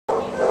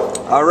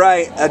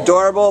Alright,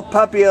 adorable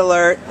puppy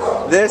alert.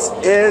 This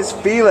is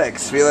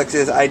Felix.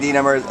 Felix's ID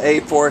number is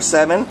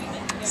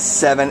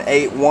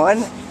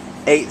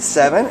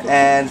A4778187,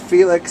 and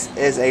Felix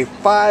is a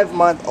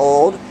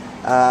 5-month-old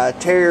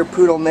Terrier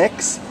Poodle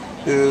mix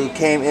who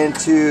came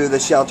into the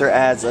shelter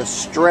as a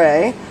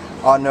stray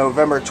on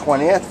November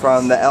 20th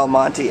from the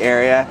Monte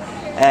area,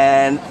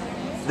 and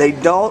they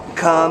don't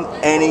come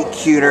any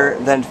cuter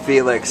than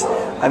Felix.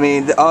 I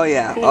mean, oh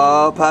yeah,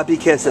 oh, puppy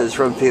kisses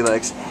from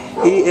Felix.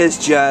 He is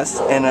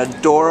just an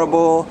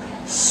adorable,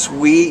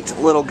 sweet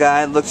little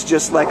guy. Looks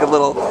just like a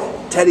little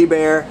teddy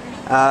bear.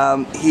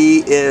 He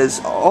is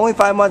only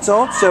 5 months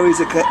old, so he's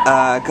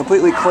a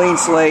completely clean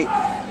slate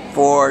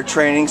for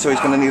training, so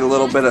he's going to need a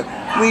little bit of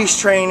leash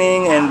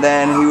training, and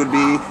then he would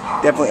be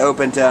definitely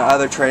open to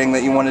other training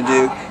that you want to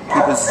do.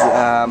 Keep his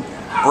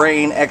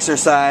brain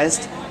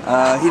exercised.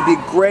 He'd be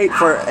great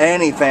for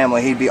any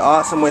family. He'd be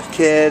awesome with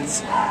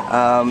kids.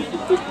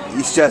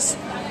 He's just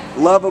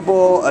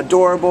lovable,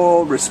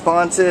 adorable,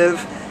 responsive,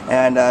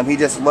 and he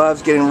just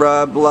loves getting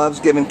rubbed,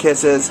 loves giving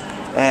kisses,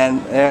 and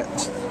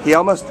he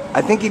almost,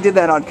 I think he did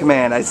that on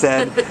command. I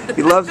said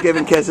he loves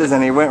giving kisses,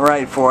 and he went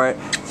right for it.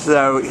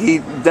 So he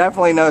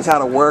definitely knows how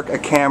to work a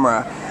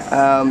camera.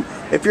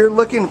 If you're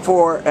looking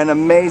for an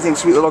amazing,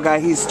 sweet little guy,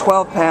 he's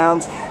 12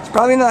 pounds. He's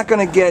probably not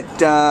going to get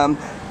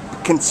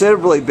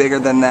considerably bigger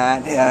than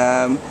that.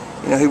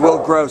 You know, he will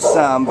grow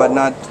some, but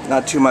not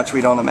too much,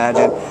 we don't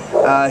imagine.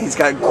 He's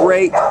got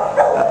great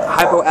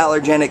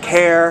hypoallergenic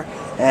hair,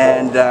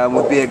 and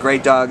would be a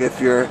great dog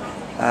if you're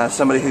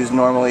somebody who's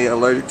normally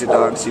allergic to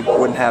dogs. You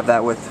wouldn't have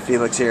that with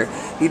Felix here.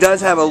 He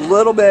does have a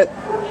little bit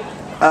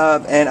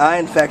of an eye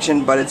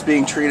infection, but it's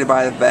being treated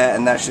by the vet,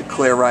 and that should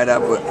clear right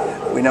up.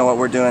 We know what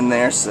we're doing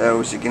there, so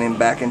we should get him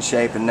back in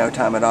shape in no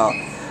time at all.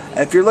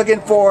 If you're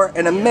looking for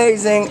an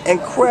amazing,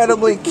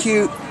 incredibly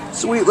cute,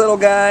 sweet little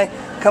guy,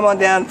 come on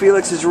down.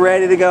 Felix is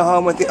ready to go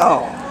home with you.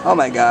 Oh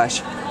my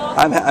gosh.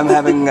 I'm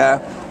having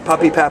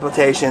puppy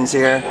palpitations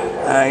here.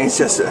 He's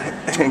just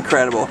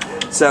incredible.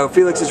 So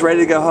Felix is ready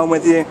to go home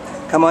with you.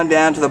 Come on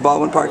down to the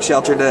Baldwin Park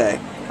shelter today.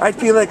 All right,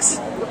 Felix?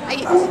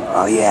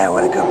 Oh yeah,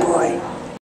 what a good boy.